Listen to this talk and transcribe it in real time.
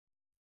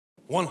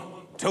1,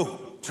 2,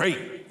 3,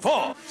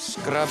 4.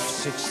 Scrub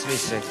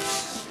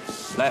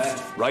 636.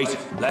 Left, right,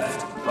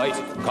 left, right.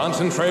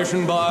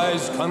 Concentration,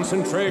 boys,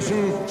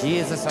 concentration.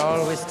 Jesus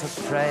always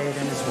took pride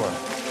in his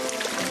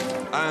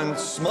work. And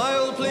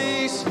smile,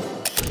 please.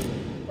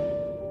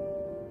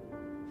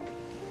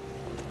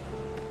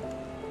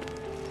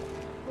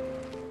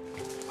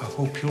 I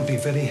hope you'll be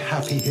very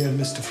happy here,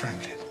 Mr.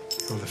 Franklin.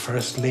 You're the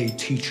first lay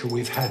teacher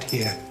we've had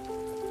here.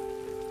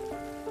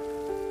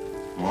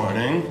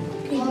 Morning.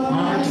 Good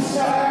morning,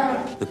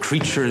 sir. The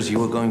creatures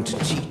you are going to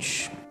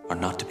teach are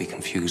not to be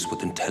confused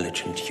with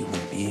intelligent human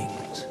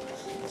beings.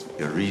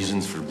 Your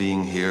reasons for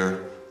being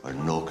here are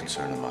no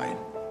concern of mine.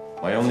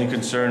 My only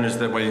concern is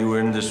that while you were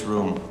in this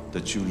room,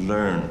 that you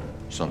learn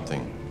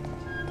something.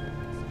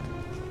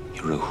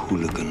 You're a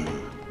hooligan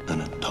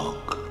and a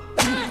dog.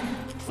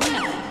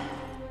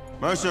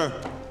 Mercer,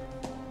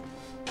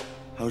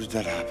 how did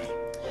that happen?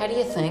 How do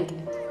you think?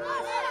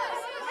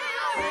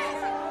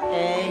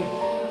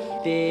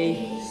 A,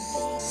 B,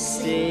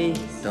 C.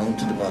 Down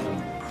to the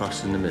bottom,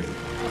 cross in the middle.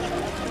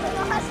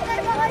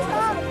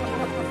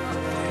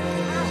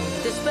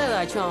 Dispel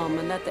thy charm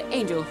and let the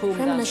angel whom thou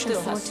Premonition,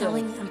 still hast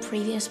foretelling, served. and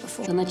previous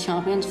before. Then the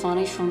champions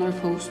vanish from their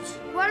posts.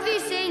 What have you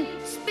seen?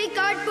 Speak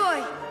out,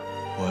 boy.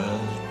 Well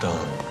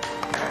done.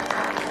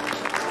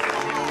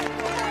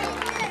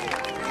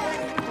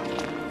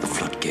 The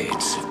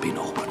floodgates have been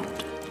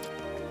opened,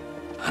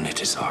 and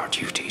it is our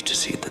duty to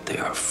see that they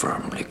are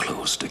firmly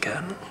closed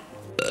again.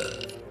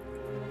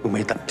 Who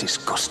made that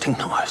disgusting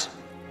noise?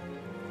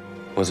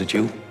 Was it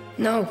you?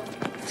 No.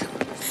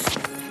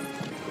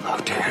 How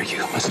dare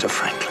you, Mr.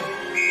 Franklin?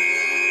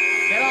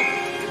 Get up!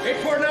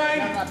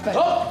 849!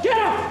 Up! Get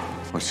up!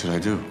 What should I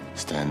do?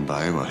 Stand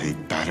by while he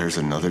batters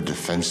another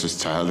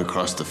defenseless child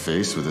across the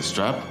face with a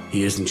strap?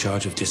 He is in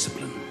charge of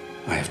discipline.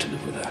 I have to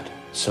live with that.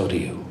 So do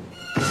you.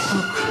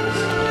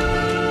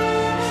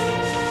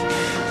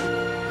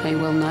 I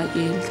will not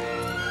yield.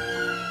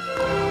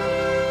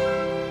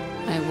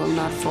 I will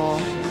not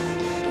fall.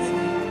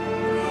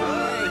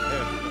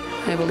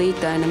 I will eat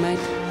dynamite.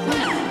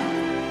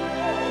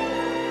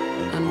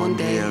 And one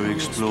day I will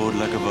explode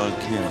like a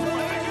volcano.